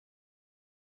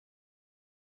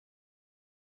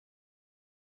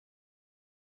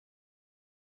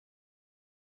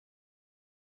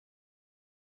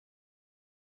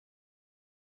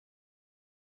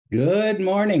Good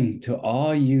morning to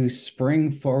all you spring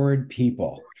forward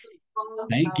people.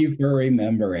 Thank you for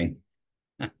remembering.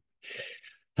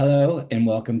 Hello, and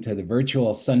welcome to the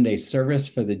virtual Sunday service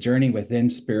for the Journey Within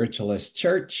Spiritualist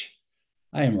Church.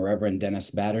 I am Reverend Dennis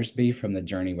Battersby from the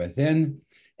Journey Within,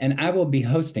 and I will be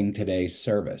hosting today's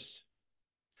service.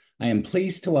 I am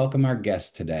pleased to welcome our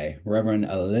guest today, Reverend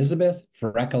Elizabeth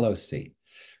Fracalossi.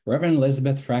 Reverend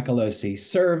Elizabeth Fracalossi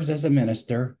serves as a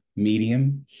minister,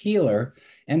 medium, healer,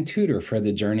 and tutor for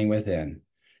the Journey Within,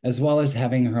 as well as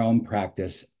having her own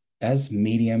practice as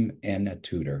medium and a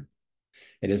tutor.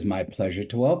 It is my pleasure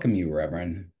to welcome you,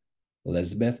 Reverend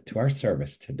Elizabeth, to our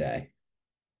service today.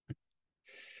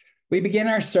 We begin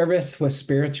our service with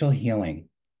spiritual healing,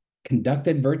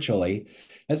 conducted virtually,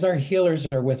 as our healers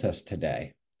are with us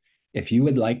today. If you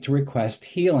would like to request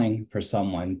healing for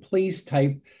someone, please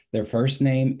type their first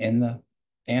name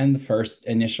and the first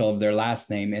initial of their last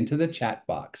name into the chat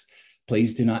box.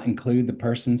 Please do not include the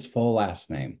person's full last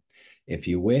name. If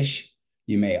you wish,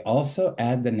 you may also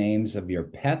add the names of your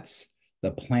pets,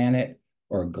 the planet,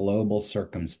 or global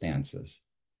circumstances.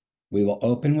 We will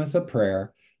open with a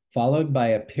prayer, followed by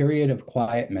a period of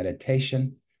quiet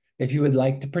meditation. If you would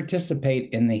like to participate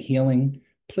in the healing,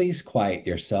 please quiet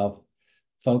yourself.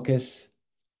 Focus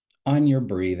on your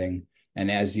breathing,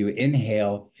 and as you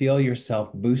inhale, feel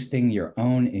yourself boosting your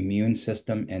own immune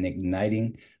system and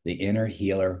igniting the inner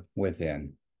healer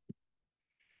within.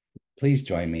 Please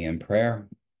join me in prayer.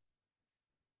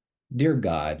 Dear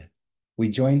God, we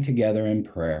join together in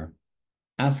prayer,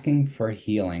 asking for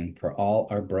healing for all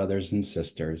our brothers and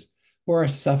sisters who are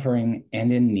suffering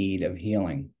and in need of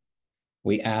healing.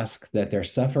 We ask that their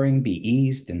suffering be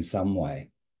eased in some way.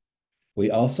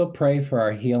 We also pray for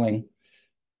our healing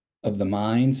of the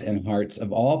minds and hearts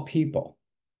of all people.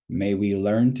 May we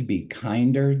learn to be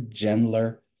kinder,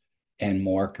 gentler, and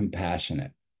more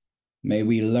compassionate. May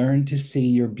we learn to see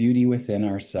your beauty within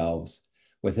ourselves,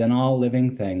 within all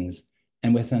living things,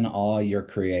 and within all your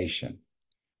creation.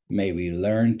 May we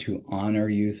learn to honor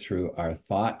you through our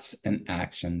thoughts and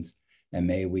actions, and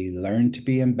may we learn to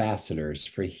be ambassadors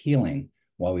for healing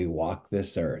while we walk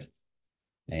this earth.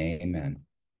 Amen.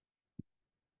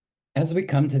 As we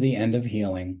come to the end of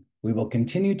healing, we will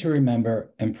continue to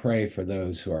remember and pray for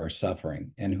those who are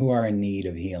suffering and who are in need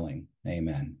of healing.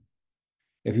 Amen.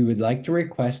 If you would like to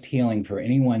request healing for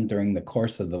anyone during the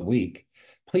course of the week,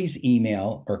 please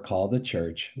email or call the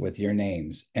church with your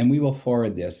names, and we will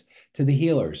forward this to the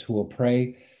healers who will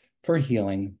pray for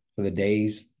healing for the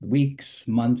days, weeks,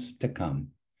 months to come.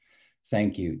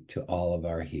 Thank you to all of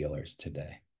our healers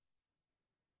today.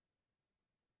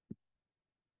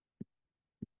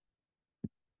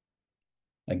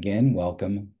 Again,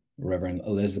 welcome, Reverend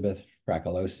Elizabeth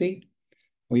Fracalossi.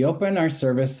 We open our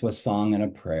service with song and a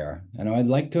prayer, and I'd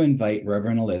like to invite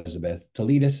Reverend Elizabeth to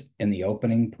lead us in the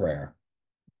opening prayer.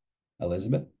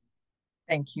 Elizabeth?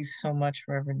 Thank you so much,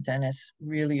 Reverend Dennis.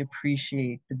 Really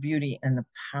appreciate the beauty and the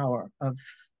power of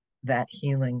that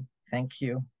healing. Thank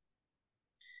you.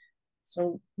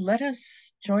 So let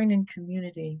us join in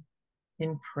community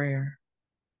in prayer.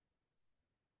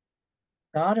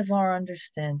 God of our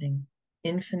understanding,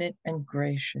 infinite and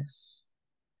gracious,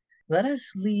 let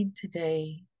us lead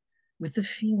today with the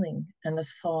feeling and the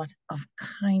thought of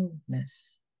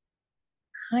kindness,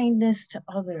 kindness to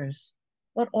others,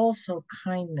 but also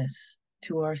kindness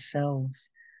to ourselves,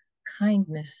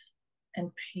 kindness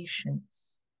and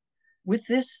patience. With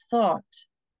this thought,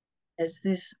 as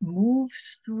this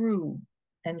moves through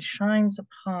and shines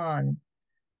upon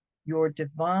your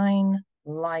divine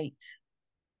light,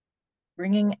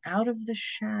 bringing out of the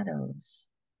shadows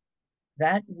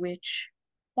that which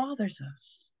bothers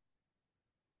us,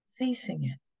 facing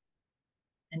it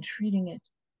and treating it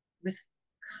with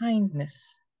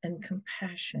kindness and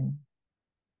compassion,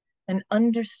 and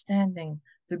understanding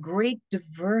the great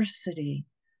diversity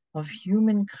of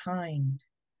humankind,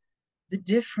 the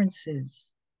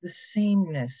differences, the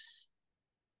sameness,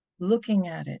 looking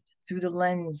at it through the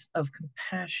lens of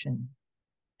compassion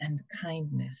and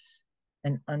kindness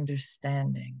and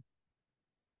understanding.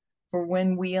 For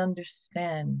when we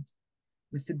understand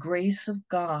with the grace of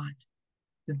God,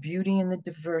 the beauty and the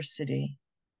diversity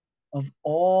of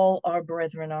all our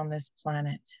brethren on this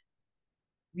planet,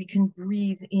 we can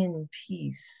breathe in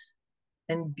peace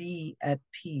and be at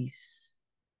peace.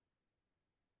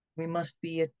 We must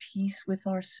be at peace with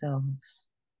ourselves,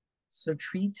 so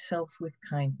treat self with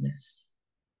kindness.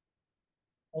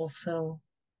 Also,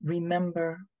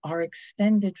 remember our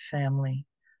extended family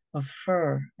of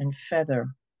fur and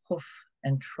feather, hoof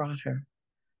and trotter,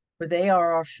 for they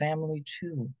are our family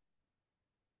too.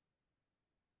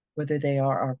 Whether they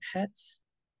are our pets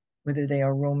whether they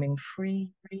are roaming free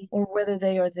or whether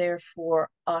they are there for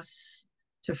us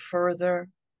to further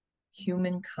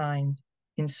humankind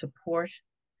in support,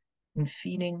 in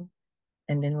feeding,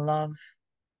 and in love.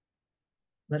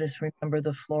 Let us remember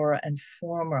the flora and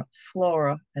fauna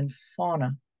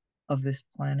of this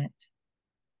planet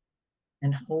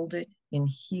and hold it in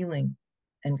healing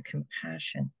and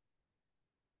compassion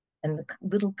and the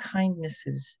little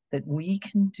kindnesses that we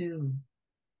can do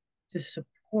to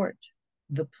support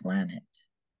the planet.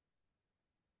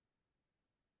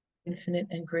 Infinite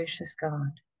and gracious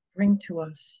God, bring to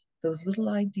us those little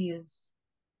ideas,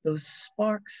 those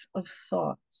sparks of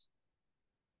thought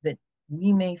that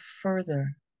we may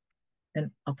further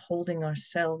and upholding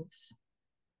ourselves,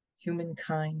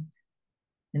 humankind,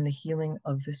 in the healing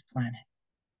of this planet.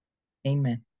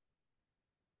 Amen.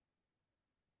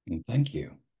 And thank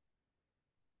you.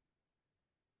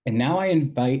 And now I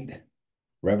invite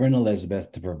Reverend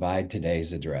Elizabeth to provide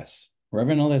today's address.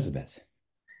 Reverend Elizabeth.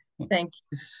 Thank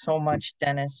you so much,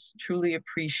 Dennis. Truly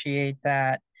appreciate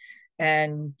that.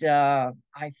 And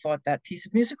I thought that piece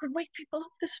of music would wake people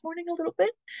up this morning a little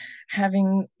bit,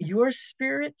 having your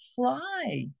spirit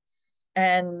fly.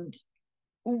 And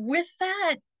with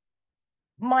that,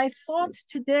 my thoughts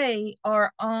today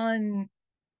are on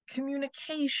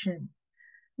communication,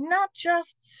 not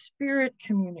just spirit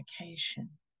communication,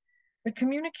 but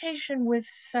communication with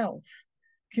self,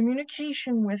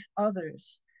 communication with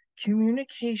others,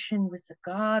 communication with the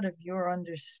God of your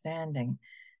understanding,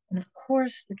 and of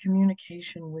course, the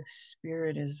communication with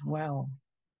spirit as well.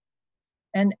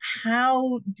 And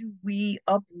how do we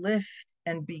uplift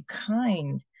and be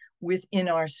kind within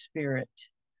our spirit?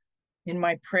 In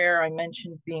my prayer, I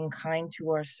mentioned being kind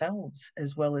to ourselves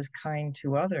as well as kind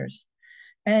to others.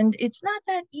 And it's not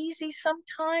that easy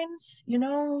sometimes,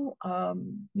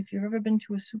 if you've ever been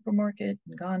to a supermarket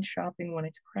and gone shopping when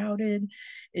it's crowded,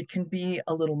 it can be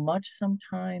a little much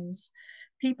sometimes.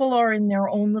 People are in their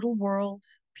own little world.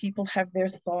 People have their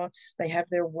thoughts, they have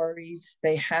their worries,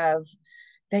 they have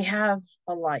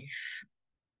a life.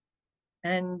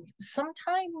 And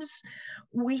sometimes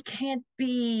we can't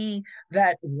be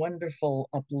that wonderful,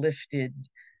 uplifted,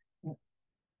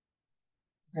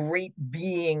 great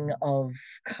being of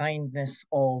kindness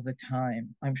all the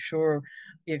time. I'm sure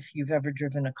if you've ever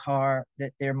driven a car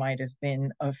that there might have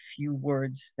been a few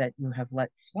words that you have let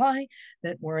fly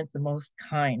that weren't the most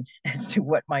kind as to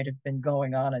what might have been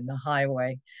going on in the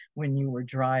highway when you were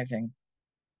driving.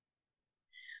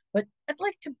 But I'd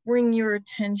like to bring your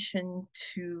attention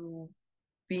to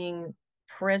being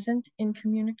present in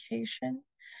communication,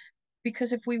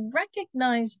 because if we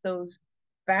recognize those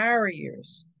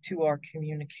barriers to our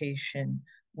communication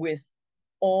with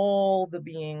all the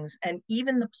beings and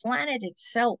even the planet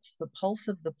itself, the pulse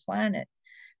of the planet,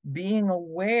 being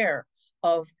aware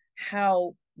of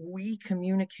how we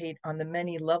communicate on the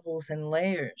many levels and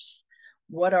layers,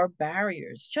 what are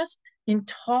barriers? Just in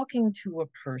talking to a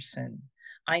person,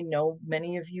 I know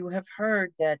many of you have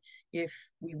heard that if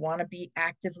we want to be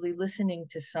actively listening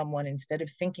to someone instead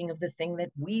of thinking of the thing that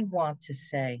we want to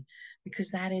say, because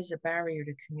that is a barrier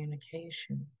to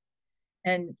communication.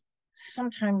 And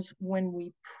sometimes when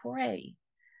we pray,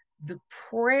 the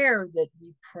prayer that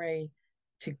we pray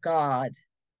to God,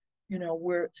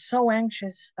 we're so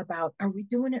anxious about, are we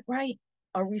doing it right?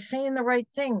 Are we saying the right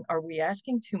thing? Are we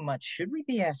asking too much? Should we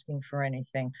be asking for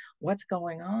anything? What's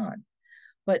going on?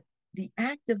 But the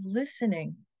act of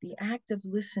listening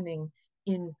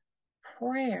in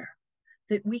prayer,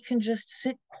 that we can just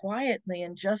sit quietly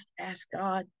and just ask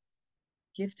God,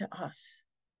 give to us.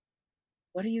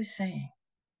 What are you saying?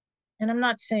 And I'm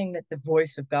not saying that the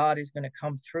voice of God is going to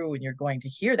come through and you're going to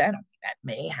hear that. I mean, that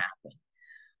may happen.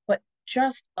 But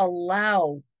just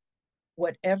allow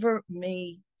whatever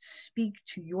may speak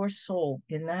to your soul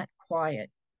in that quiet,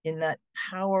 in that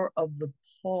power of the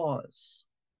pause,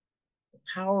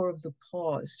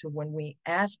 to when we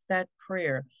ask that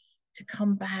prayer to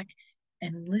come back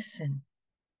and listen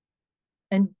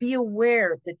and be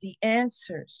aware that the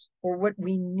answers or what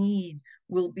we need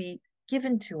will be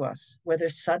given to us, whether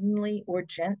suddenly or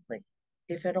gently,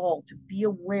 if at all, to be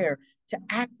aware, to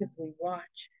actively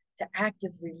watch, to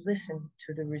actively listen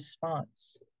to the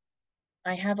response.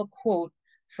 I have a quote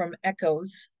from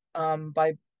Echoes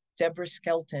by Deborah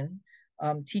Skelton,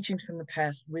 Teachings from the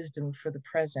Past, Wisdom for the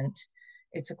Present.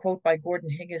 It's a quote by Gordon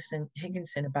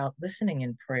Higginson about listening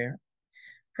in prayer.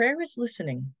 Prayer is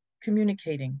listening,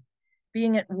 communicating,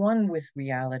 being at one with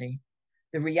reality,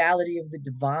 the reality of the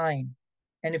divine.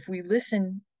 And if we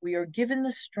listen, we are given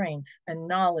the strength and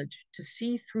knowledge to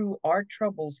see through our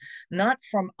troubles, not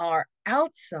from our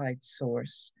outside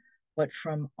source, but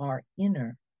from our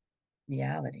inner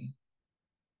reality.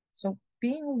 So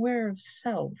being aware of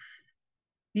self,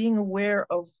 being aware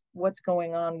of what's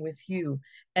going on with you,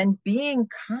 and being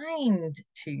kind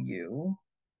to you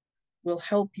will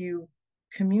help you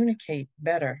communicate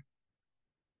better,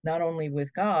 not only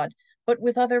with God, but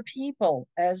with other people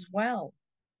as well.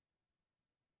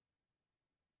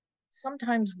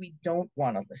 Sometimes we don't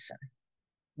want to listen.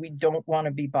 We don't want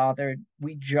to be bothered.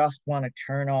 We just want to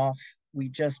turn off. We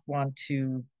just want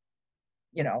to,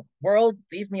 world,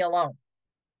 leave me alone.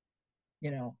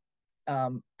 You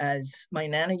know, as my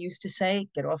Nana used to say,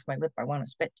 get off my lip, I want to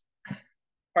spit.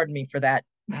 Pardon me for that,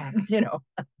 you know,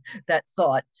 that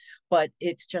thought, but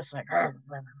it's just like,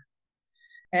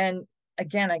 and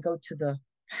again, I go to the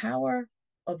power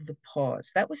of the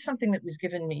pause. That was something that was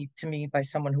given to me by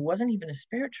someone who wasn't even a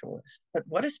spiritualist. But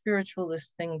what a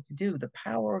spiritualist thing to do, the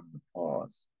power of the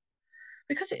pause.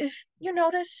 Because if you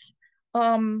notice,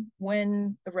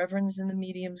 when the reverends and the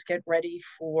mediums get ready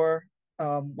for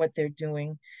what they're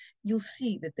doing, you'll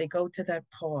see that they go to that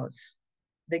pause.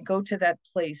 They go to that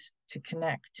place to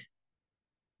connect.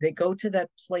 They go to that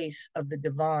place of the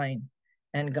divine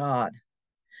and God.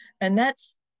 And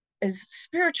that's, as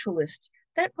spiritualists,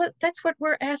 that's what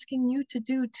we're asking you to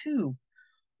do too.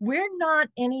 We're not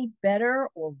any better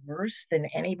or worse than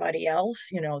anybody else.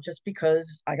 Just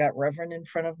because I got Reverend in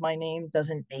front of my name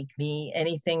doesn't make me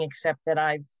anything except that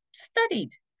I've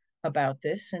studied about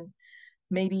this and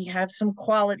maybe have some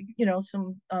quality,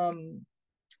 some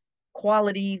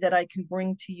quality that I can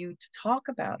bring to you to talk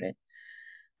about it.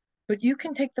 But you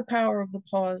can take the power of the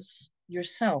pause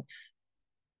yourself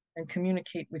and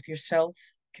communicate with yourself,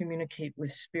 communicate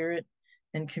with spirit,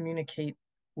 and communicate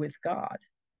with God.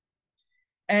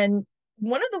 And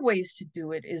one of the ways to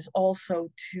do it is also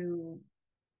to,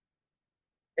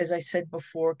 as I said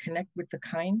before, connect with the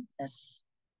kindness.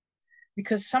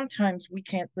 Because sometimes we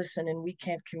can't listen and we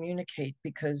can't communicate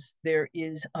because there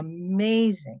is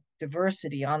amazing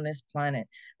diversity on this planet,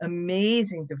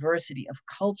 amazing diversity of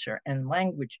culture and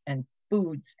language and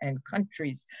foods and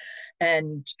countries,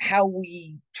 and how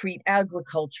we treat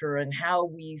agriculture and how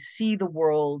we see the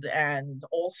world and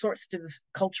all sorts of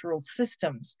cultural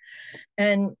systems.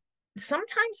 And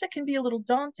sometimes that can be a little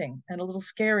daunting and a little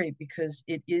scary because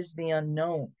it is the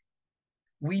unknown.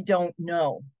 We don't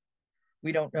know.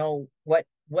 We don't know what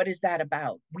is that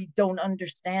about. We don't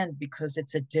understand because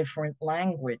it's a different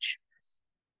language.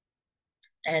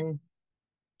 And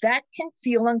that can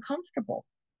feel uncomfortable.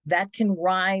 That can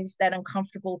rise, that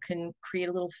uncomfortable can create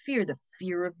a little fear, the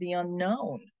fear of the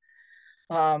unknown.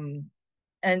 Um,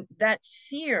 and that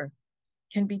fear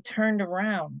can be turned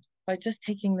around by just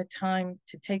taking the time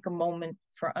to take a moment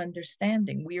for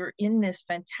understanding. We are in this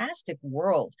fantastic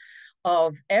world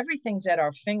of everything's at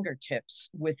our fingertips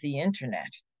with the internet.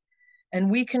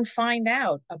 And we can find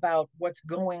out about what's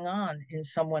going on in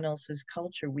someone else's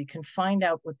culture. We can find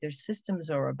out what their systems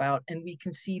are about, and we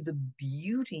can see the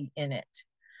beauty in it.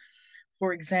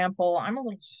 For example, I'm a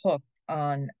little hooked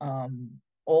on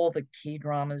all the K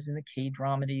dramas and the K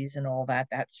dramedies and all that.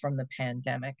 That's from the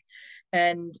pandemic.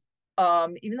 And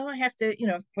even though I have to,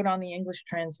 put on the English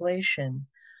translation,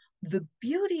 the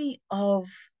beauty of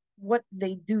what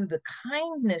they do, the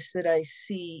kindness that I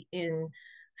see in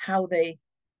how they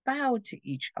bow to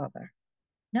each other.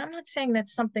 Now, I'm not saying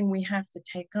that's something we have to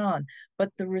take on,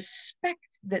 but the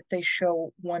respect that they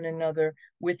show one another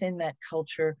within that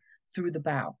culture through the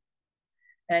bow.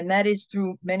 And that is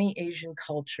through many Asian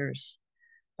cultures.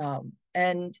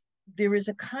 And there is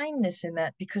a kindness in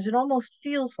that because it almost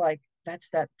feels like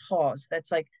that's that pause.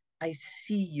 That's like, I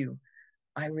see you,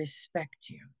 I respect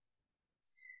you.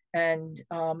 And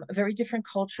a very different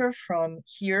culture from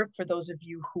here for those of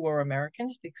you who are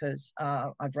Americans, because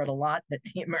I've read a lot that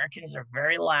the Americans are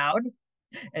very loud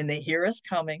and they hear us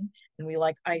coming and we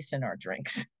like ice in our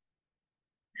drinks.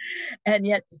 And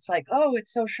yet it's like, oh,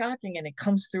 it's so shocking. And it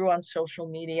comes through on social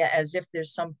media as if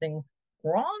there's something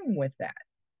wrong with that.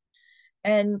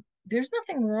 And there's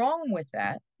nothing wrong with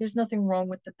that. There's nothing wrong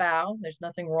with the bow. There's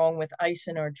nothing wrong with ice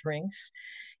in our drinks.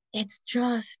 It's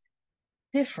just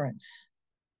difference.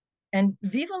 And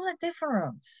viva la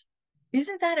difference.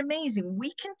 Isn't that amazing?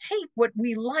 We can take what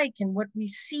we like and what we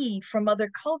see from other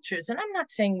cultures. And I'm not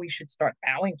saying we should start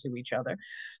bowing to each other,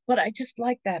 but I just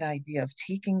like that idea of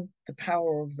taking the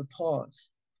power of the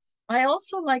pause. I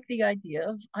also like the idea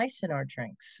of ice in our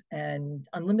drinks and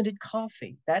unlimited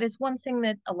coffee. That is one thing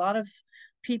that a lot of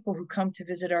people who come to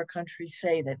visit our country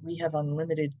say, that we have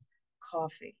unlimited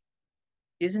coffee.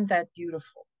 Isn't that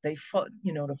beautiful? To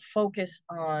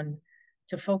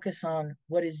focus on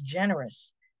what is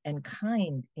generous and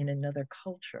kind in another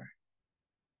culture.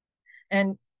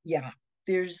 And yeah,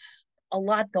 there's a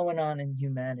lot going on in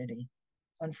humanity.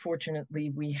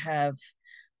 unfortunately, we have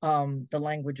the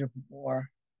language of war,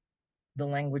 the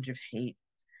language of hate,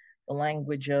 the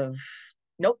language of,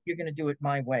 nope, you're going to do it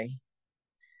my way.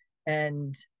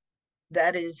 And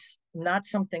that is not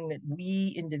something that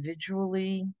we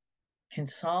individually can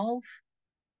solve,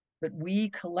 but we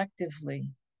collectively,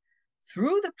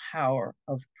 through the power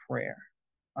of prayer,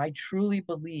 I truly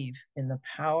believe in the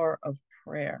power of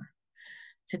prayer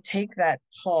to take that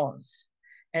pause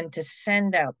and to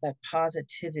send out that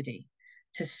positivity,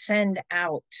 to send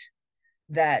out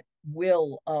that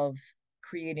will of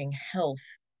creating health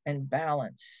and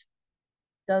balance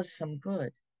does some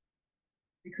good.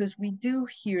 Because we do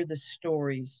hear the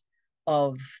stories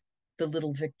of the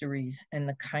little victories and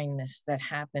the kindness that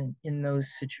happen in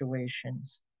those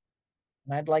situations.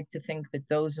 And I'd like to think that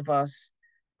those of us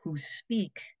who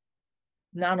speak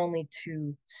not only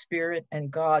to spirit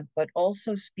and God, but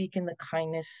also speak in the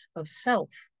kindness of self.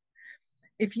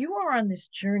 If you are on this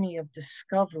journey of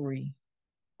discovery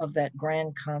of that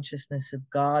grand consciousness of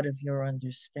God, of your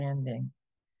understanding,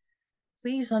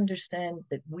 please understand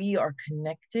that we are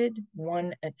connected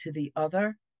one to the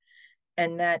other,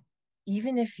 and that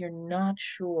even if you're not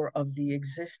sure of the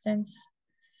existence,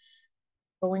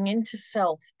 going into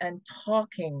self and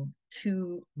talking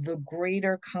to the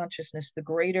greater consciousness, the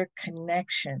greater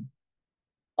connection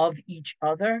of each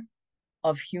other,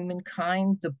 of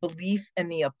humankind, the belief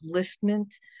and the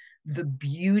upliftment, the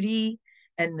beauty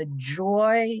and the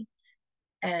joy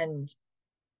and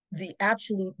the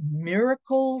absolute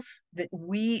miracles that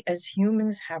we as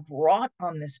humans have wrought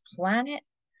on this planet,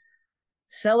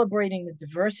 celebrating the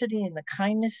diversity and the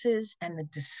kindnesses and the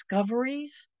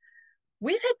discoveries.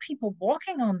 We've had people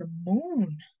walking on the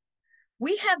moon.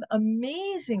 We have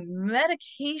amazing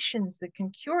medications that can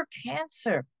cure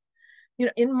cancer. You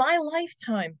know, in my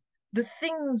lifetime, the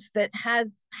things that have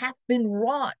been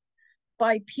wrought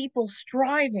by people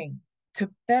striving to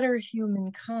better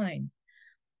humankind.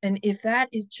 And if that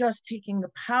is just taking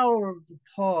the power of the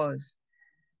pause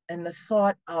and the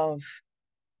thought of,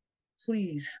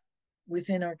 please,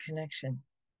 within our connection,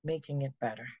 making it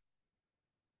better.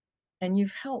 And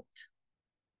you've helped.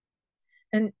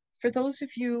 And for those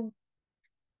of you,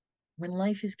 when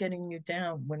life is getting you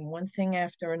down, when one thing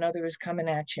after another is coming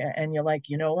at you, and you're like,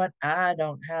 you know what? I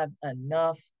don't have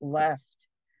enough left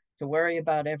to worry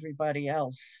about everybody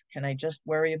else. Can I just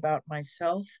worry about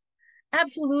myself?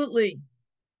 Absolutely.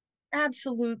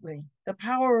 Absolutely. The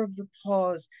power of the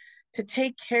pause, to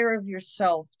take care of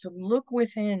yourself, to look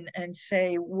within and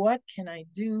say, what can I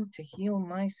do to heal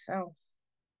myself?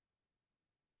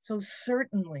 So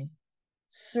certainly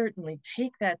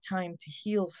take that time to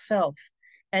heal self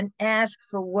and ask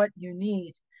for what you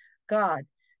need. God,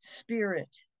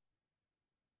 spirit,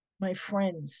 my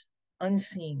friends,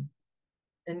 unseen,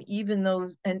 and even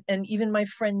those, and even my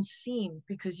friends seen,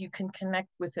 because you can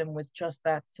connect with them with just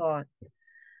that thought.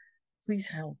 Please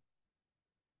help.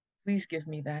 Please give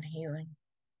me that healing.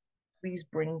 Please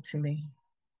bring to me.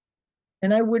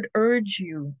 And I would urge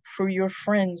you, for your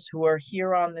friends who are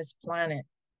here on this planet,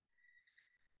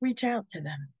 reach out to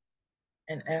them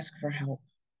and ask for help.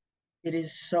 It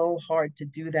is so hard to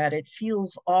do that. It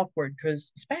feels awkward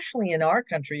because, especially in our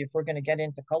country, if we're going to get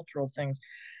into cultural things,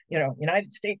 you know,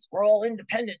 United States, we're all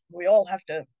independent. We all have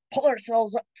to pull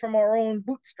ourselves up from our own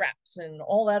bootstraps and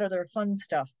all that other fun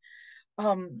stuff.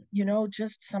 You know,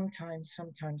 just sometimes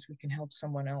we can help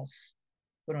someone else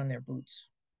put on their boots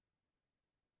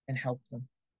and help them.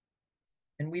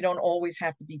 And we don't always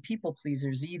have to be people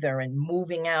pleasers either, and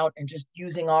moving out and just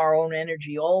using our own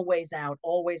energy, always out,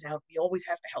 always out. We always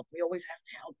have to help. We always have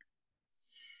to help.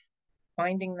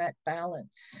 Finding that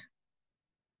balance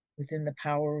within the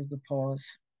power of the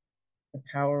pause, the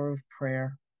power of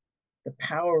prayer, the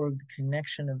power of the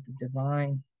connection of the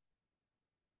divine,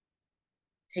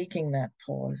 taking that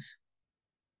pause.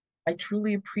 I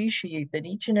truly appreciate that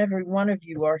each and every one of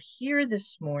you are here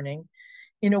this morning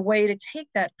in a way to take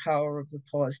that power of the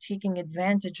pause, taking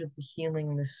advantage of the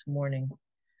healing this morning,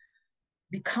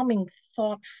 becoming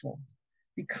thoughtful,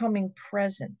 becoming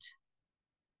present,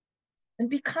 and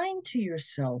be kind to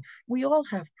yourself. We all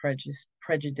have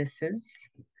prejudices.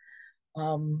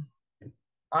 Um,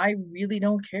 I really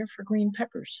don't care for green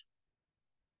peppers.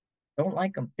 Don't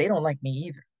like them. They don't like me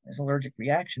either. There's an allergic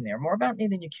reaction there. More about me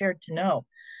than you cared to know.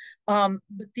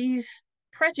 But these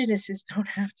prejudices don't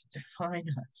have to define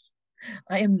us.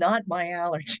 I am not my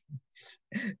allergies.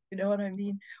 You know what I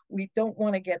mean? We don't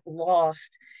want to get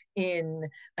lost in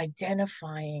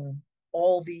identifying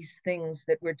all these things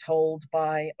that we're told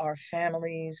by our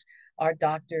families, our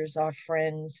doctors, our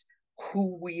friends,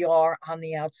 who we are on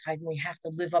the outside, and we have to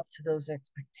live up to those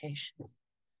expectations.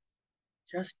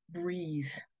 Just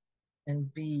breathe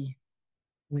and be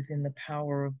within the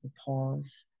power of the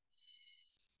pause.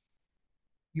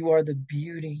 You are the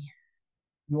beauty.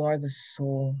 You are the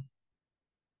soul.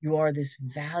 You are this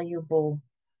valuable,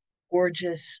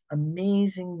 gorgeous,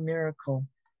 amazing miracle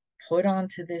put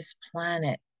onto this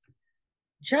planet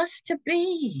just to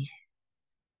be.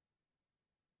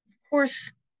 Of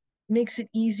course, makes it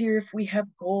easier if we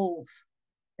have goals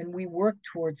and we work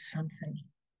towards something.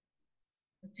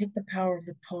 But take the power of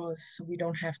the pause so we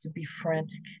don't have to be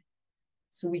frantic,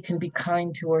 so we can be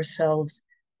kind to ourselves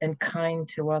and kind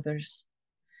to others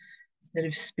instead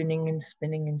of spinning and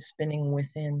spinning and spinning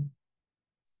within.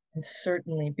 And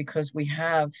certainly because we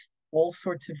have all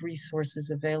sorts of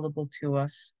resources available to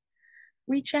us,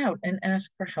 reach out and ask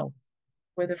for help,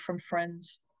 whether from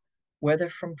friends, whether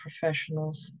from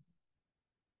professionals.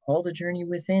 Call the journey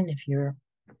within if you're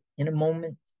in a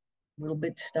moment, a little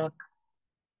bit stuck.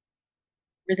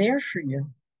 We're there for you.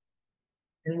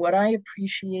 And what I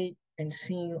appreciate and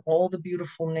seeing all the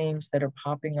beautiful names that are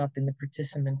popping up in the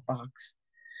participant box,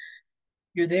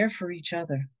 you're there for each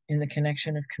other in the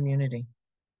connection of community.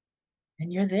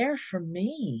 And you're there for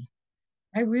me.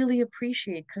 I really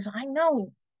appreciate because I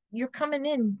know you're coming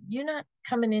in. You're not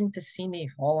coming in to see me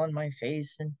fall on my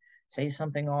face and say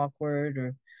something awkward,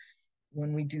 or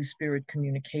when we do spirit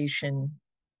communication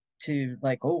to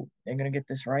like, oh, they're going to get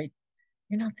this right.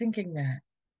 You're not thinking that.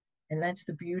 And that's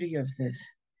the beauty of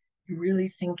this. You're really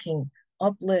thinking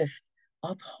uplift,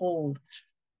 uphold.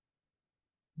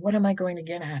 What am I going to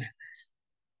get out of this?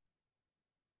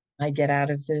 I get out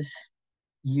of this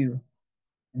you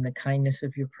and the kindness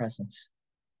of your presence.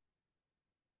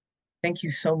 Thank you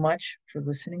so much for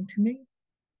listening to me.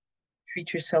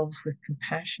 Treat yourselves with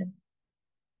compassion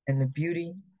and the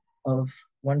beauty of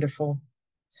wonderful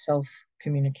self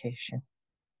communication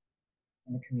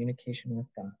and the communication with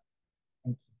God.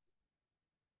 Thank you.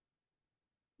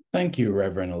 Thank you,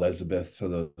 Reverend Elizabeth, for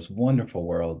those wonderful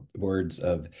words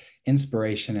of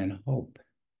inspiration and hope.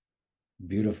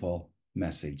 Beautiful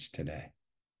message today.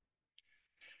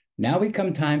 Now we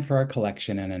come time for our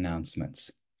collection and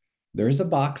announcements. There is a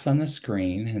box on the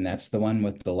screen, and that's the one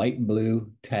with the light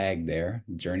blue tag there,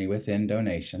 Journey Within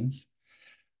Donations.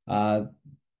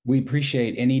 We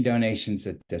appreciate any donations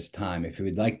at this time. If you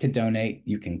would like to donate,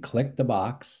 you can click the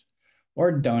box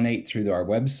or donate through our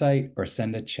website or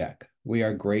send a check. We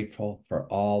are grateful for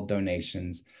all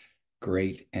donations,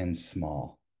 great and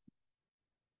small.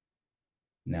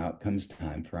 Now it comes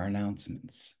time for our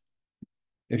announcements.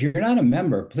 If you're not a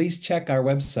member, please check our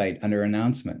website under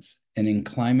announcements and in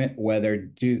climate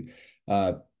weather to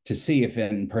see if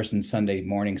in-person Sunday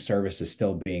morning service is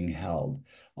still being held.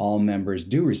 All members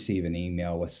do receive an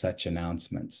email with such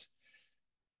announcements.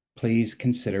 Please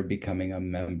consider becoming a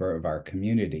member of our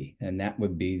community. And that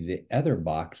would be the other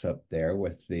box up there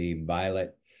with the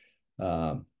violet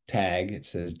tag. It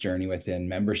says Journey Within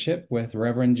Membership with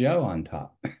Reverend Joe on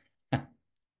top.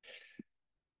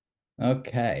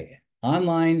 Okay,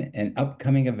 online and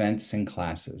upcoming events and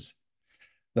classes.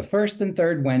 The first and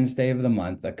third Wednesday of the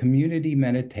month, a community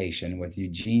meditation with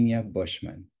Eugenia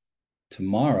Bushman.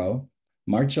 Tomorrow,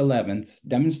 March 11th,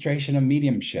 demonstration of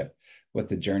mediumship with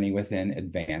the Journey Within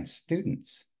advanced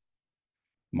students.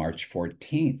 March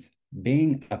 14th,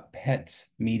 being a pet's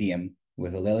medium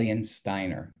with Lillian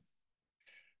Steiner.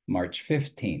 March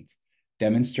 15th,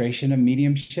 demonstration of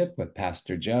mediumship with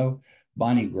Pastor Joe,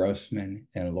 Bonnie Grossman,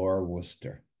 and Laura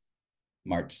Worcester.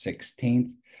 March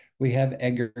 16th, we have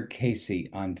Edgar Casey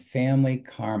on family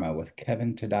karma with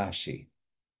Kevin Tadashi.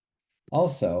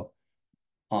 Also,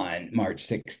 on March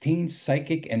 16th,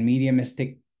 psychic and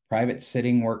mediumistic private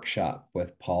sitting workshop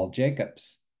with Paul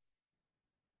Jacobs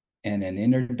and an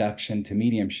introduction to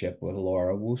mediumship with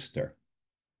Laura Worcester.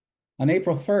 On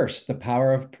April 1st, the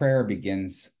Power of Prayer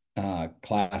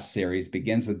class series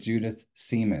begins with Judith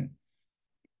Seaman.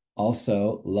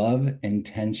 Also, Love,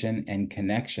 Intention, and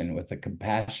Connection with the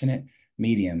Compassionate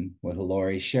Medium with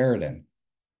Lori Sheridan.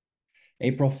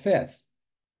 April 5th,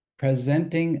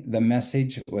 Presenting the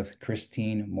Message with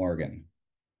Christine Morgan.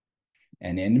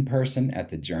 And in person at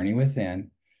the Journey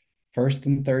Within, first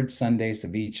and third Sundays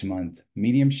of each month,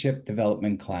 mediumship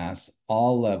development class,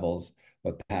 all levels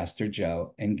with Pastor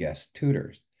Joe and guest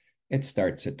tutors. It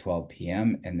starts at 12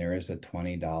 p.m. and there is a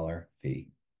 $20 fee.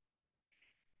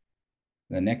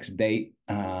 The next date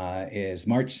is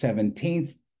March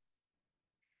 17th.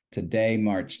 Today,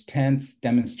 March 10th,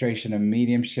 demonstration of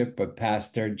mediumship with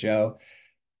Pastor Joe,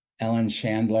 Ellen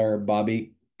Chandler,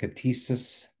 Bobby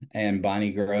Katisis, and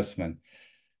Bonnie Grossman.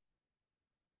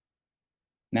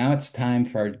 Now it's time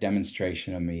for our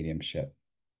demonstration of mediumship.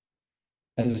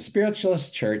 As a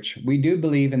spiritualist church, we do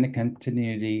believe in the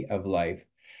continuity of life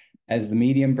as the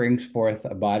medium brings forth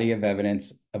a body of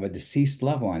evidence of a deceased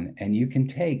loved one, and you can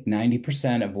take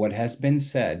 90% of what has been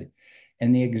said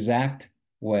in the exact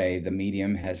way the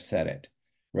medium has said it,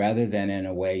 rather than in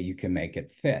a way you can make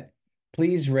it fit.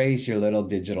 Please raise your little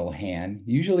digital hand,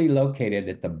 usually located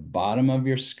at the bottom of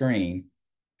your screen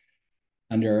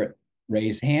under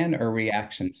raise hand or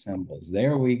reaction symbols.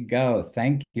 There we go.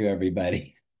 Thank you,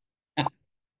 everybody.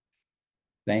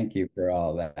 Thank you for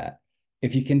all that.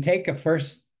 If you can take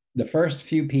the first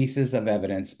few pieces of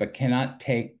evidence, but cannot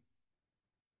take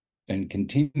and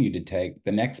continue to take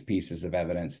the next pieces of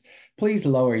evidence, please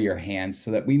lower your hands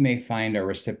so that we may find our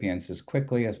recipients as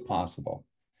quickly as possible.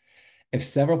 If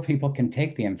several people can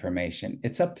take the information,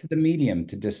 it's up to the medium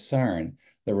to discern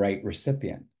the right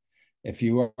recipient. If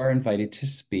you are invited to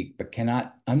speak but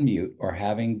cannot unmute or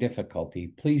having difficulty,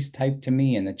 please type to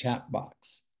me in the chat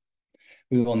box.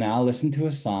 We will now listen to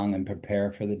a song and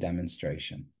prepare for the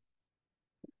demonstration.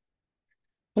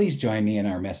 Please join me in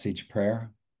our message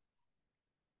prayer.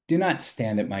 Do not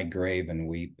stand at my grave and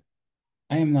weep.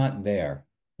 I am not there.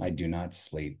 I do not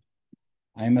sleep.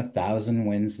 I am 1,000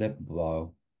 winds that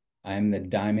blow. I am the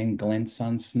diamond glints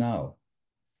on snow.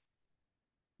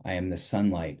 I am the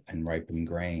sunlight and ripened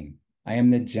grain. I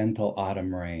am the gentle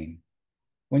autumn rain.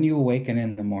 When you awaken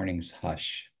in the morning's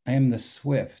hush, I am the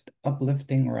swift,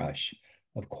 uplifting rush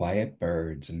of quiet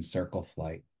birds in circle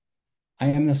flight. I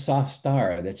am the soft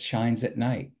star that shines at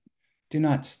night. Do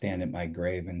not stand at my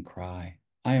grave and cry.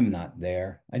 I am not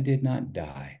there. I did not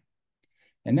die.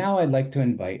 And now I'd like to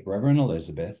invite Reverend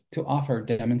Elizabeth to offer a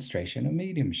demonstration of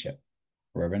mediumship.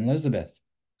 Reverend Elizabeth.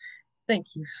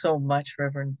 Thank you so much,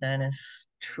 Reverend Dennis.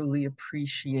 Truly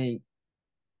appreciate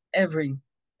every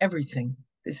everything.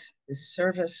 This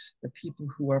service, the people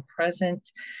who are present,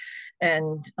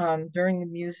 and during the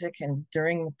music and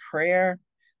during the prayer,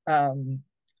 um,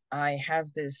 I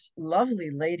have this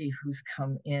lovely lady who's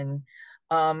come in.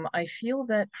 I feel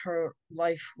that her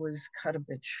life was cut a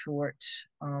bit short.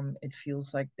 It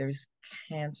feels like there's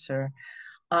cancer,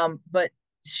 but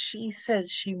she says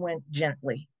she went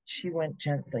gently. She went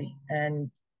gently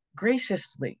and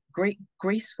gracefully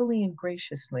and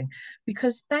graciously,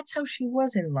 because that's how she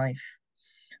was in life.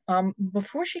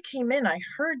 Before she came in, I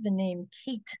heard the name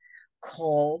Kate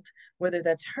called, whether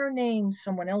that's her name,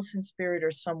 someone else in spirit, or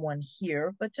someone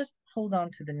here, but just hold on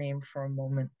to the name for a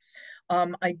moment.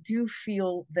 I do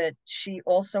feel that she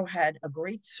also had a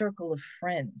great circle of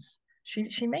friends.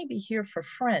 She may be here for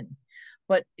friend,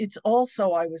 but it's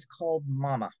also I was called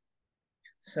Mama.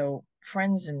 So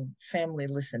friends and family,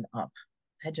 listen up.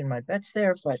 Hedging my bets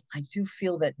there, but I do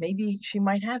feel that maybe she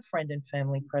might have friend and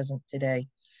family present today.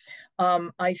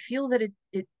 I feel that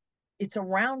it's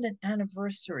around an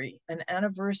anniversary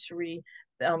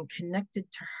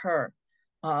connected to her,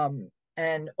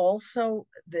 and also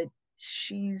that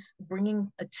she's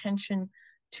bringing attention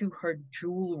to her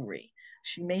jewelry.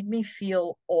 She made me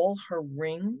feel all her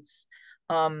rings.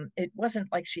 It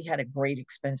wasn't like she had a great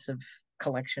expensive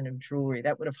collection of jewelry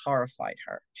that would have horrified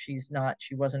her. She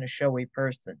wasn't a showy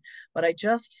person, but I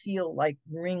just feel like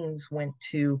rings went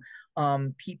to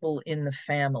people in the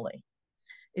family.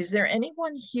 Is there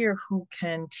anyone here who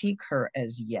can take her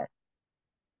as yet?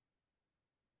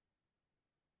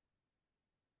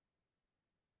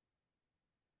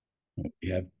 We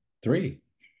have three.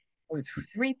 With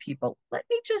three people. Let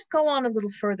me just go on a little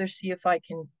further, see if I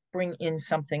can bring in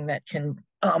something that can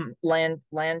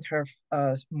land her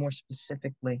more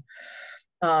specifically.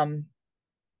 Um,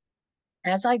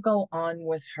 as I go on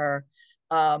with her,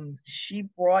 she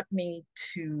brought me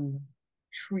to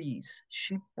trees.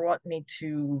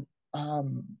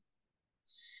 Um,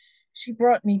 she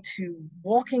brought me to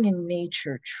walking in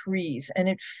nature, trees, and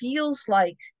it feels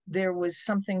like there was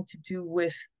something to do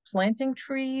with planting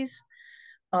trees,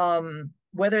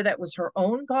 whether that was her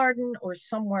own garden or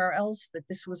somewhere else, that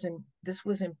this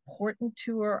was important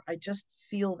to her. I just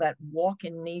feel that walk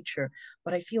in nature,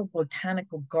 but I feel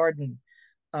botanical garden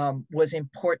was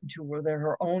important to her, whether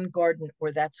her own garden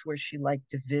or that's where she liked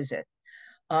to visit.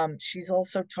 She's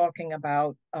also talking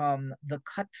about the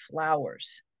cut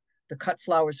flowers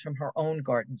from her own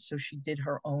garden. So she did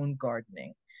her own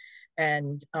gardening.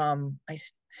 And I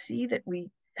see that we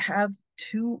have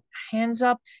two hands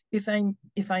up. If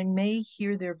I may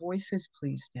hear their voices,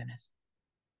 please, Dennis.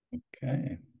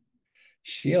 Okay.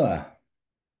 Sheila.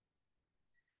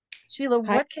 Sheila,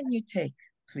 I, what can you take,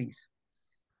 please?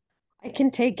 I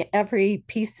can take every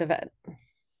piece of it.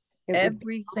 It would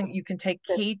be Everything you can take.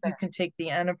 this, Kate, you can take the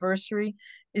anniversary.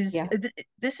 Is yeah.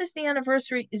 this is the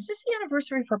anniversary? Is this the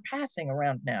anniversary for passing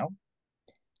around now?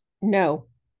 No,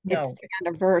 it's No. the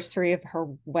anniversary of her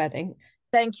wedding.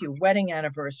 Thank you. Wedding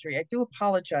anniversary. I do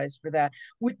apologize for that.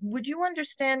 Would you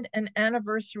understand an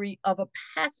anniversary of a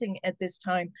passing at this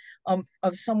time of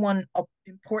someone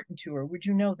important to her? Would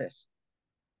you know this?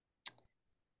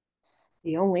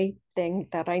 The only thing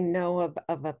that I know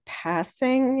of a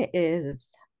passing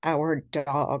is our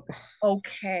dog.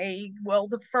 Okay. Well,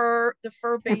 the fur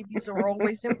babies are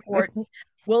always important.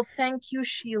 Well, thank you,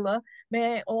 Sheila.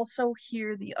 May I also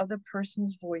hear the other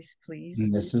person's voice, please?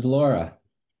 This is Laura.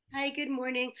 Hi, good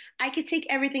morning. I could take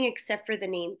everything except for the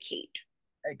name Kate.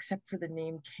 Except for the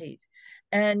name Kate.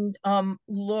 And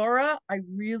Laura, I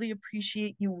really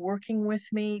appreciate you working with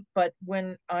me, but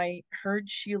when I heard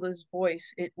Sheila's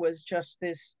voice, it was just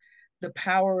this, the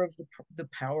power of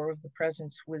the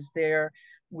presence was there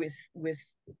with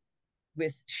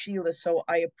Sheila. So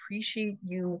I appreciate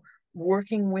you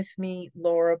working with me,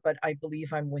 Laura, but I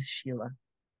believe I'm with Sheila.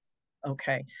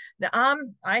 Okay. Now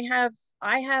I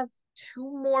have two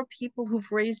more people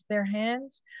who've raised their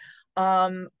hands.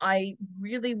 I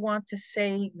really want to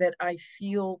say that I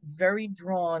feel very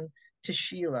drawn to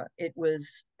Sheila. It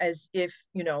was as if,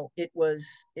 it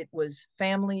was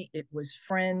family, it was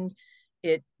friend,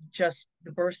 it just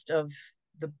the burst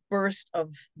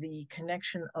of the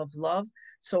connection of love.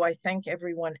 So I thank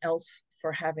everyone else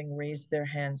for having raised their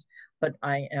hands, but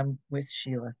I am with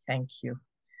Sheila. Thank you.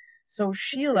 So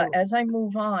Sheila, as I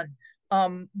move on,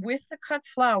 with the cut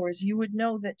flowers, you would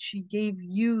know that she gave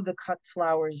you the cut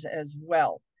flowers as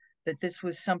well, that this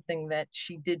was something that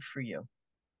she did for you.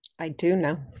 I do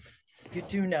know. You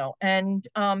do know. And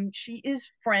she is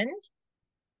friend,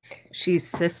 She's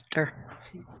sister.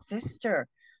 she's sister.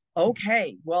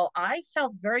 Okay, well, I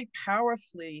felt very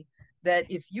powerfully that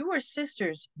if you were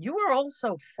sisters, you were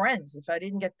also friends. If I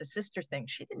didn't get the sister thing,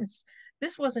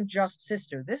 this wasn't just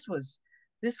sister. This was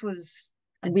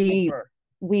a We deeper.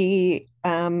 we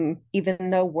even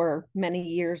though we're many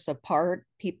years apart,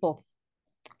 people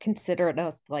considered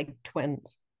us like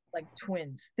twins. Like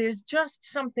twins. There's just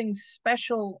something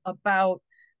special about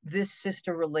this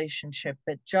sister relationship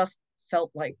that just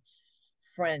felt like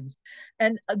friends.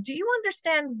 And do you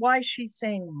understand why she's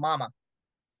saying mama?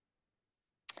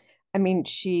 I mean,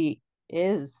 she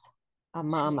is a She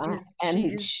mama, is, she and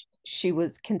is she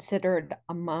was considered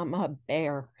a mama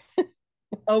bear.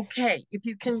 okay. If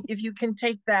you can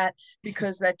take that,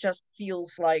 because that just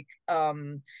feels like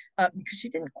because she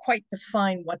didn't quite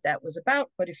define what that was about,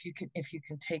 but if you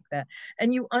can take that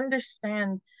and you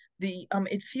understand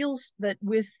it feels that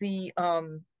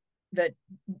that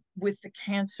with the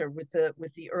cancer, with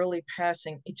the early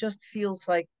passing, it just feels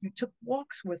like you took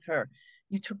walks with her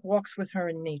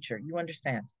in nature. You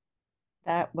understand?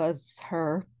 That was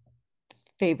her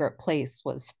favorite place,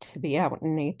 was to be out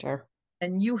in nature.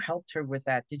 And you helped her with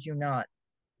that, did you not?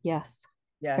 Yes,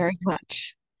 very Yes.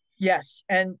 much. Yes,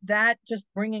 and that just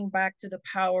bringing back to the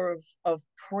power of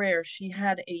prayer. She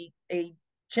had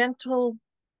gentle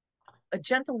a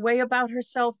gentle way about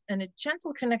herself and a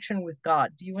gentle connection with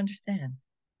God. Do you understand?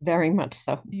 Very much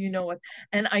so. Do you know what?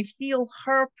 And I feel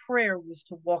her prayer was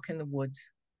to walk in the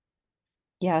woods.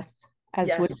 Yes, as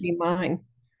would Yes. be mine.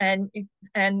 And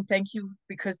thank you,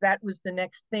 because that was the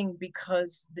next thing,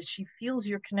 because she feels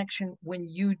your connection when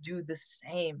you do the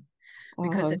same,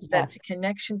 because Oh, it's that yes,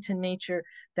 connection to nature,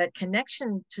 that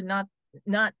connection to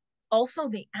not also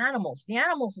the animals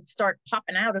that start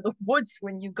popping out of the woods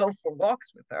when you go for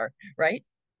walks with her, right?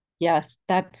 yes,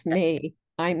 that's me.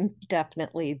 I'm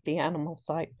definitely the animal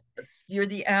side. You're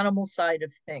the animal side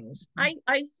of things.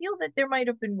 I feel that there might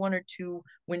have been one or two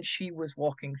when she was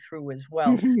walking through as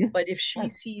well, but if she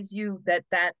Yes, sees you,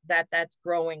 that's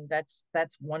growing, that's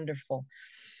wonderful.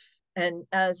 And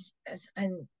as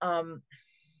and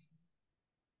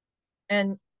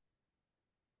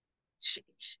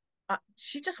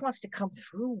she just wants to come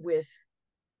through with,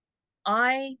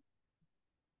 I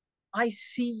I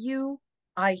see you,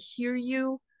 I hear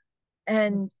you,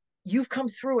 and you've come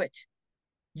through it.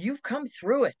 You've come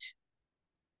through it.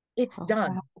 It's oh,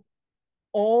 done. wow.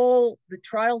 All the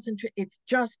trials and it's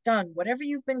just done. Whatever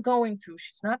you've been going through,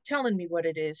 she's not telling me what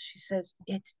it is. She says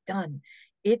it's done.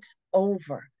 It's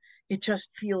over. It just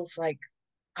feels like,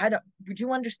 I don't, would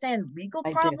you understand legal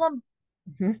I do. problem?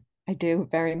 Mhm. I do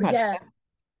very much Yeah. so.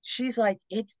 She's like,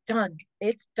 it's done.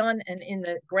 It's done. And in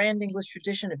the grand English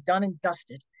tradition of done and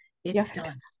dusted, it's Yeah,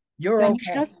 done. You're done and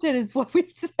okay. dusted is what we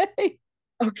say.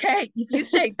 Okay, if you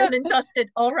say done and dusted,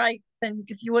 all right, then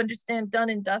if you understand done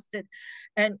and dusted.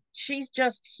 And she's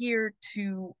just here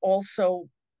to also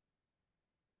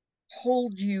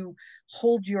hold you,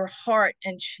 hold your heart.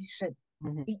 And she said,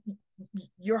 Mhm.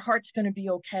 your heart's going to be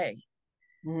okay.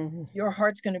 Mhm. Your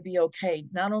heart's going to be okay,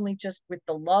 not only just with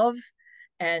the love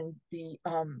and she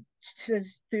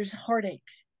says there's heartache,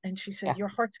 and she said Yeah. your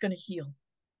heart's going to heal.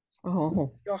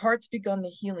 Oh. Your heart's begun the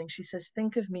healing. She says,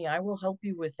 think of me. I will help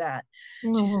you with that. She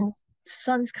Oh. says,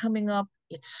 sun's coming up.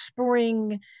 It's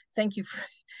spring. Thank you for,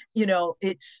 you know,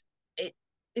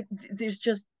 there's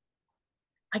just,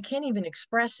 I can't even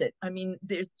express it. I mean,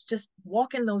 there's just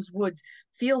walk in those woods,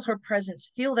 feel her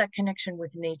presence, feel that connection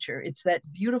with nature. It's that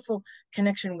beautiful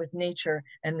connection with nature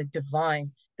and the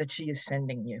divine that she is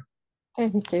sending you.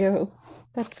 Thank you.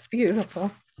 That's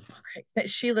beautiful. Okay,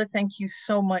 Sheila, thank you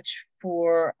so much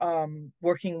for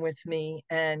working with me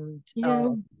and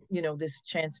Yeah. you know, this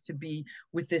chance to be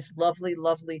with this lovely,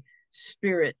 lovely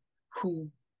spirit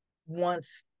who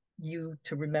wants you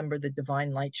to remember the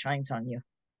divine light shines on you.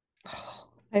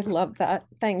 I love that.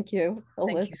 Thank you,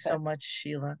 Thank you so Elizabeth. much,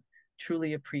 Sheila.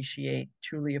 Truly appreciate,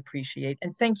 truly appreciate.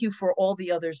 And thank you for all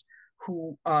the others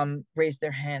who raised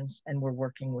their hands and were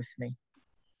working with me.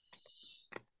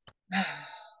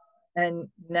 And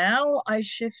now I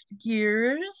shift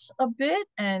gears a bit,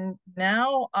 and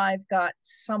now I've got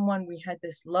someone. We had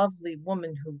this lovely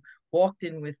woman who walked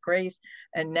in with grace,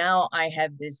 and now I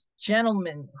have this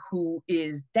gentleman who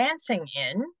is dancing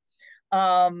in.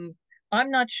 Um, I'm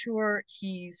not sure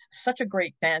he's such a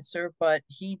great dancer, but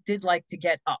he did like to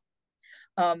get up.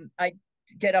 I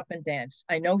get up and dance.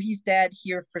 I know he's dad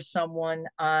here for someone.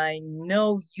 I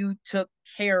know you took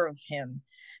care of him,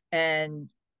 and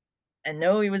I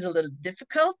know he was a little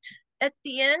difficult at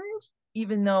the end,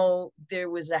 even though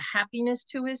there was a happiness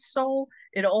to his soul.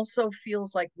 It also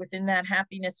feels like within that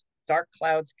happiness, dark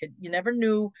clouds could, you never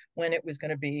knew when it was going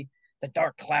to be the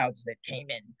dark clouds that came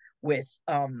in with,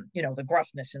 you know, the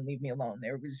gruffness and leave me alone.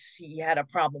 He had a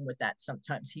problem with that.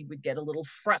 Sometimes he would get a little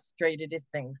frustrated if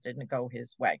things didn't go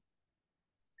his way.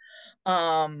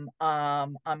 I'm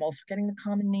also getting the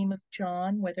common name of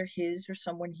John, whether his or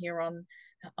someone here on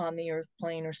the earth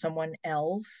plane or someone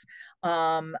else.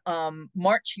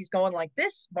 March, he's going like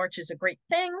this. March is a great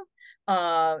thing.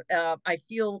 I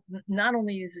feel not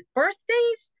only is it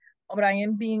birthdays, but I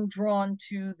am being drawn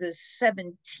to the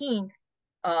 17th,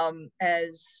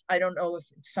 as I don't know if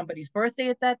it's somebody's birthday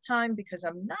at that time, because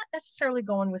I'm not necessarily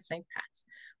going with St. Pat's.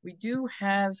 We do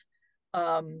have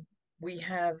we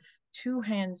have two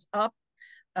hands up.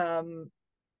 Um,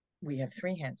 we have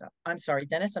three hands up. I'm sorry,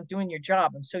 Dennis. I'm doing your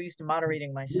job. I'm so used to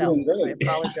moderating myself. I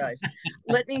apologize.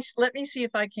 Let me see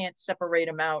if I can't separate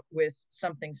him out with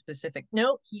something specific.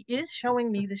 No, he is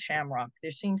showing me the shamrock. There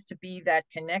seems to be that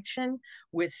connection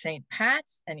with St.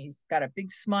 Pat's, and he's got a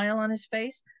big smile on his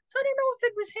face. So I don't know if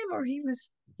it was him or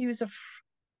he was a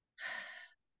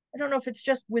I don't know if it's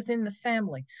just within the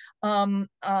family. I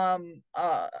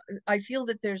feel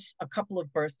that there's a couple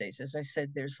of birthdays. As I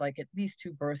said, there's like at least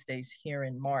two birthdays here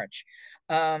in March.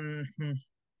 Hmm.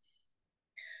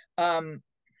 Um,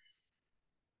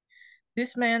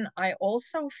 this man, I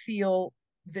also feel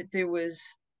that there was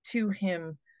to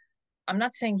him, I'm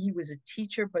not saying he was a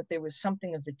teacher, but there was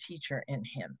something of the teacher in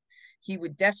him. He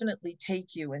would definitely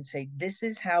take you and say, this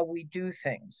is how we do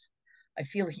things. I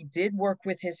feel he did work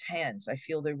with his hands. I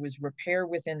feel there was repair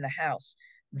within the house.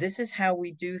 This is how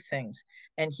we do things.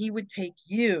 And he would take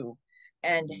you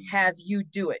and have you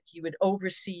do it. He would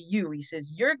oversee you. He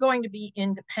says, you're going to be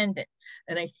independent.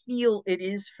 And I feel it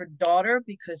is for daughter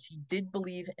because he did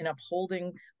believe in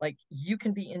upholding, like, you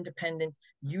can be independent.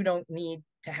 You don't need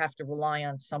to have to rely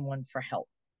on someone for help.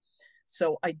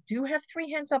 So I do have three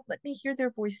hands up. Let me hear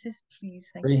their voices, please.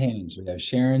 Thank Three you. hands. We have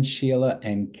Sharon, Sheila,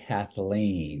 and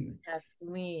Kathleen.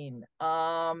 Kathleen.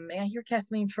 May I hear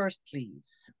Kathleen first,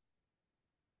 please?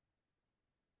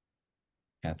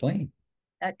 Kathleen.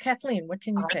 Kathleen, what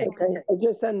can you take? Okay, I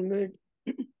just unmoved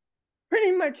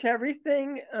pretty much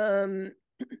everything.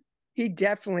 He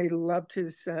definitely loved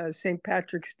his St.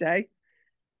 Patrick's Day.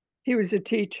 He was a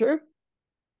teacher.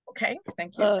 Okay,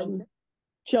 thank you.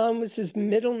 John was his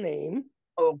middle name.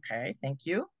 Okay, thank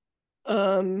you.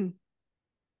 Um,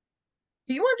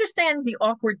 Do you understand the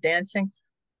awkward dancing?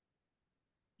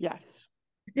 yes.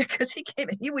 Because he came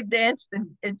and he would dance,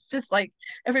 and it's just like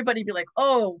everybody be like,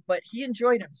 oh, but he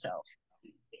enjoyed himself.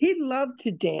 He loved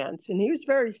to dance, and he was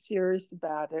very serious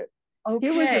about it.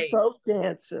 Okay. He was a folk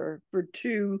dancer for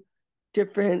two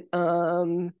different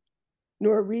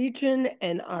Norwegian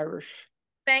and Irish.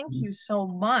 Thank you so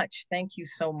much. Thank you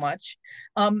so much.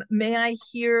 May I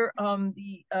hear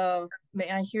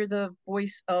the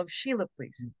voice of Sheila,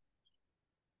 please?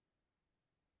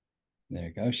 There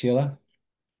you go, Sheila.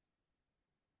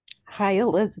 Hi,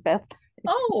 Elizabeth.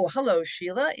 Oh, hello,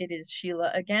 Sheila. It is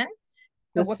Sheila again.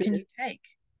 What can you take?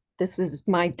 This is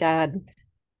my dad.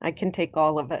 I can take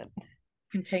all of it. You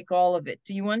can take all of it.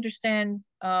 Do you understand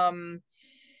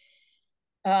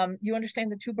You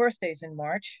understand the two birthdays in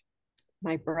March?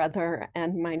 My brother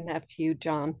and my nephew,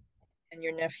 John. And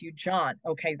your nephew, John.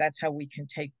 Okay, that's how we can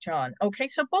take John. Okay,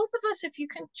 so both of us, if you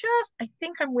can just, I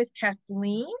think I'm with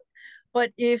Kathleen,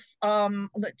 but if,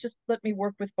 let me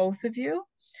work with both of you.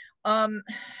 Um,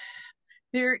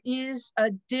 there is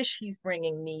a dish he's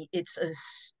bringing me. It's a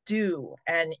stew,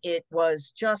 and it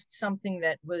was just something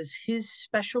that was his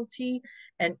specialty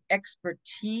and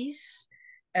expertise.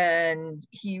 And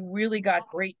he really got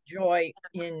great joy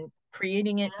in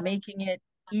creating it, making it,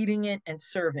 eating it, and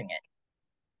serving it.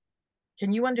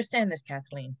 Can you understand this,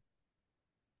 Kathleen?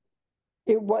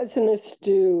 It wasn't a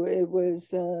stew. It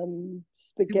was It was a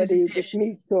spaghetti with dish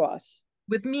meat sauce.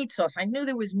 with meat sauce. I knew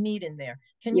there was meat in there.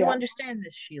 Can you Yeah. understand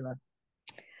this, Sheila?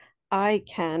 I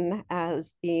can,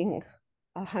 as being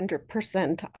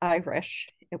 100% Irish.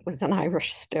 It was an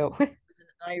Irish stew. It was an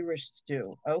Irish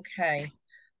stew. Okay.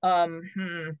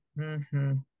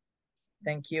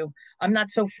 Thank you. I'm not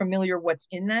so familiar what's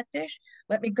in that dish.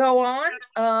 Let me go on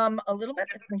a little bit.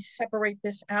 Let me separate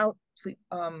this out. Please,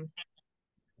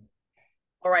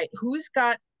 all right. Who's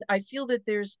got? I feel that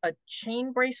there's a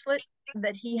chain bracelet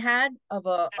that he had of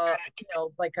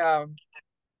like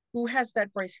who has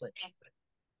that bracelet?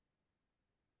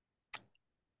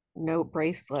 No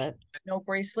bracelet. No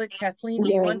bracelet. Kathleen,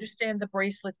 do you understand the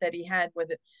bracelet that he had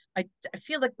with it? I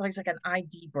feel like it's like an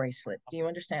ID bracelet. Do you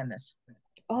understand this?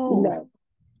 Oh, No.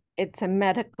 it's a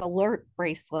medical alert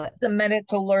bracelet. The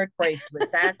medical alert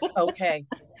bracelet. That's okay.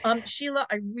 Sheila,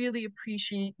 I really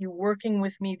appreciate you working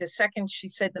with me. The second she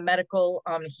said the medical,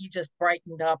 he just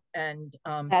brightened up, and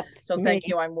That's so me. thank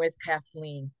you. I'm with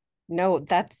Kathleen. No,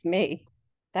 that's me.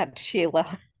 That's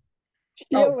Sheila.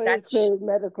 Sheila is the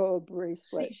medical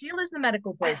bracelet. See, Sheila's the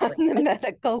medical bracelet. The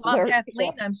medical alert.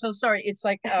 Kathleen, I'm so sorry. It's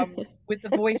like with the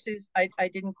voices, I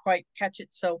didn't quite catch it.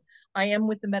 So I am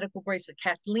with the medical bracelet.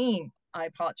 Kathleen, I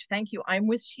apologize. Thank you. I'm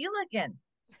with Sheila again.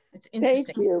 It's interesting.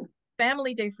 Thank you.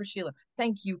 Family Day for Sheila.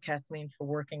 Thank you, Kathleen, for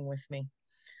working with me.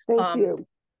 Thank you.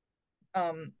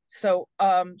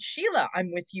 Sheila,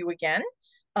 I'm with you again.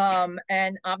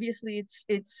 And obviously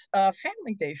it's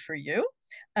Family Day for you.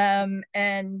 And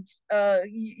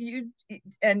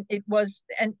it was,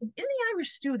 and in the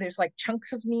Irish stew, there's like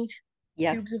chunks of meat,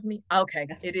 yes. cubes of meat. Okay,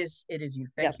 yes. it is you.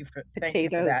 Thank you for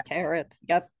that. Carrots.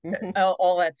 Yep.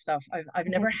 All that stuff. I've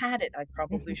never had it. I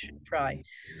probably should try.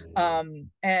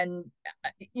 And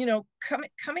you know,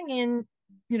 coming in,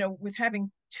 you know, with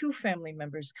having two family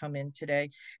members come in today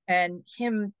and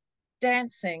him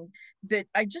dancing, that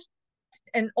I just,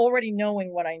 and already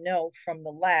knowing what I know from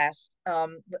the last,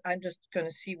 I'm just going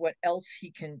to see what else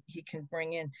he can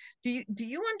bring in. Do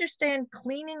you understand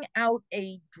cleaning out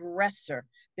a dresser,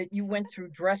 that you went through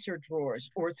dresser drawers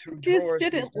or through just drawers?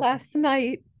 Did it last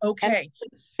night. Okay.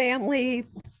 Family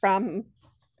from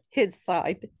his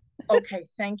side. Okay,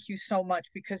 thank you so much,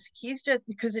 because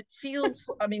because it feels,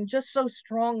 I mean, just so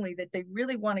strongly that they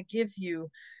really want to give you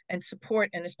and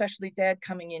support, and especially Dad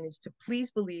coming in, is to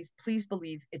please believe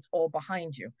it's all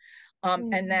behind you.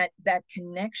 And that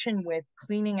connection with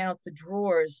cleaning out the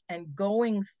drawers and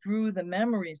going through the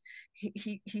memories.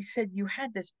 He said you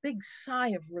had this big sigh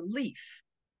of relief.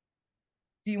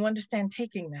 Do you understand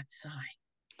taking that sigh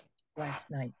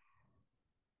last night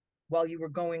while you were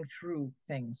going through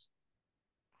things?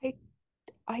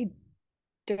 I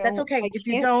don't. That's okay. If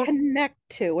you don't connect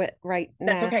to it right now.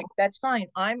 That's okay. That's fine.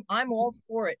 I'm all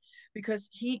for it, because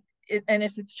and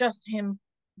if it's just him,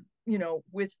 you know,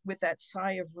 with that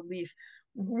sigh of relief,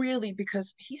 really,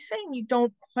 because he's saying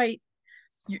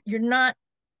you're not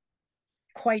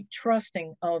quite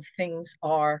trusting of things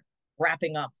are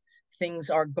wrapping up. Things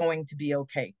are going to be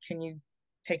okay. Can you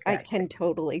take that? I can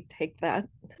totally take that.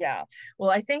 Yeah. Well,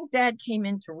 I think Dad came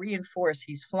in to reinforce.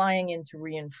 He's flying in to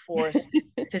reinforce,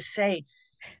 to say,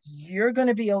 you're going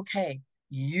to be okay.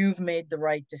 You've made the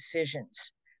right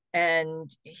decisions. And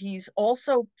he's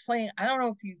also playing, I don't know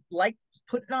if you like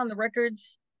putting on the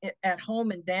records at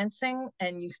home and dancing,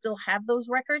 and you still have those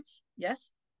records.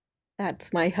 Yes.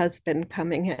 That's my husband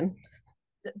coming in.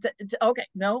 Okay.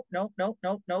 No.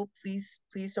 Please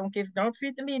don't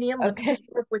feed the medium. Let me just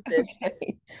work with this.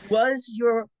 Okay.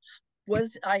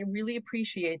 I really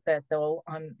appreciate that, though.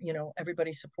 You know,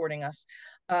 everybody supporting us.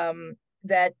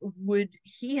 That would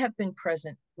he have been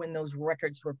present when those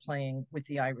records were playing with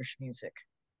the Irish music?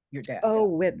 Your dad? Oh,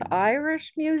 with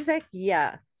Irish music,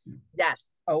 yes.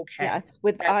 Yes. Okay. Yes,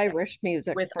 with Irish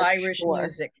music. With Irish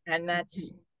music, and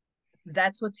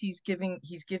that's what he's giving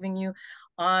you.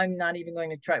 I'm not even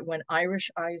going to try. When Irish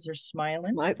eyes are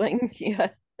smiling, yeah.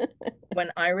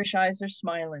 When Irish eyes are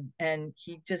smiling, and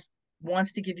he just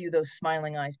wants to give you those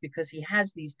smiling eyes, because he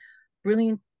has these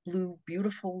brilliant blue,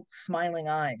 beautiful, smiling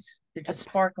eyes. They're just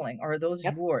sparkling. Are those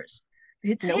Yep. yours?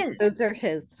 It's Nope, his. those are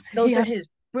his. Those are Yep. his.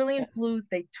 Brilliant blue.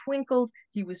 They twinkled.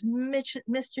 He was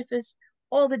mischievous.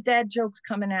 All the dad jokes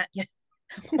coming at you.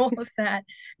 All of that.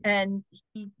 And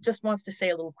he just wants to say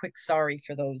a little quick sorry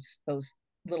for those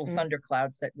little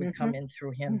thunderclouds that would come in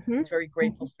through him. He's very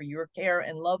grateful for your care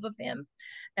and love of him,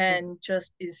 and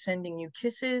just is sending you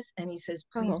kisses. And he says,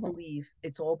 please believe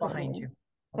it's all behind you.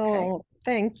 Okay. Oh,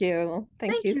 thank you.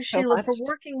 Thank you you, so Sheila, much. for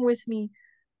working with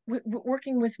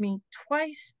me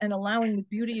twice and allowing the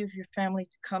beauty of your family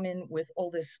to come in with all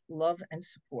this love and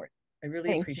support. I really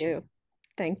Thank appreciate you. it.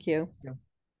 Thank you.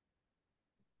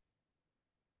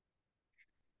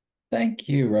 Thank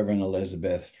you, Reverend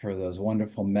Elizabeth, for those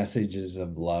wonderful messages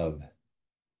of love.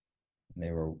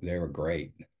 They were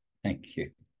great. Thank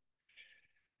you.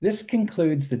 This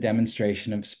concludes the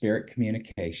demonstration of spirit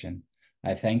communication.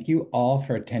 I thank you all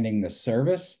for attending the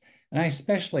service, and I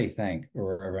especially thank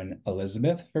Reverend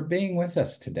Elizabeth for being with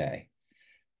us today.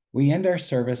 We end our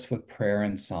service with prayer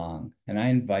and song, and I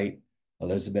invite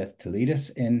Elizabeth to lead us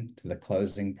into the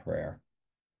closing prayer.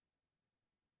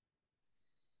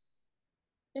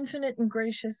 Infinite and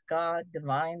gracious God,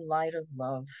 divine light of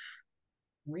love,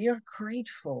 we are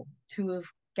grateful to have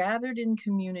gathered in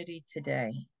community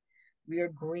today. We are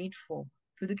grateful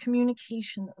for the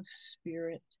communication of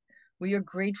spirit. We are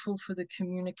grateful for the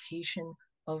communication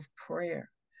of prayer.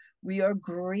 We are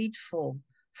grateful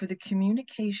for the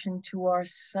communication to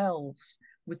ourselves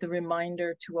with the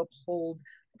reminder to uphold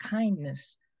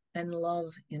kindness and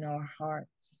love in our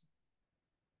hearts.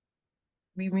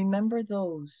 We remember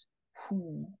those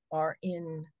who are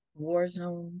in war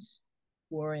zones,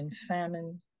 who are in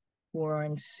famine, who are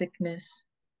in sickness,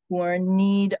 who are in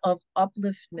need of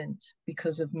upliftment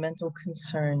because of mental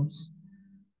concerns.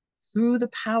 Through the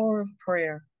power of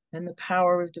prayer and the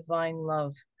power of divine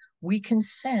love, we can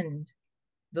send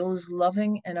those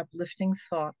loving and uplifting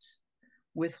thoughts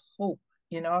with hope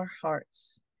in our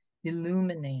hearts,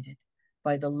 illuminated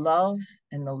by the love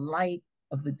and the light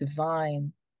of the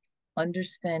divine,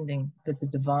 understanding that the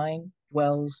divine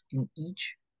dwells in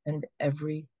each and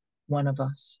every one of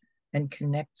us and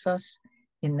connects us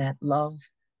in that love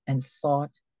and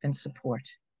thought and support.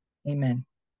 Amen.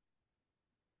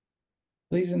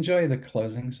 Please enjoy the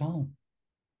closing psalm.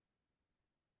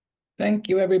 Thank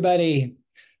you, everybody.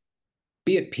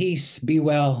 Be at peace, be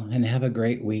well, and have a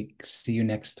great week. See you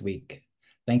next week.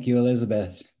 Thank you,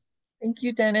 Elizabeth. Thank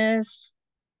you, Dennis.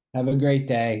 Have a great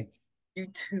day. You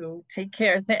too. Take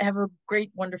care. Have a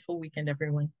great, wonderful weekend,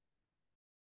 everyone.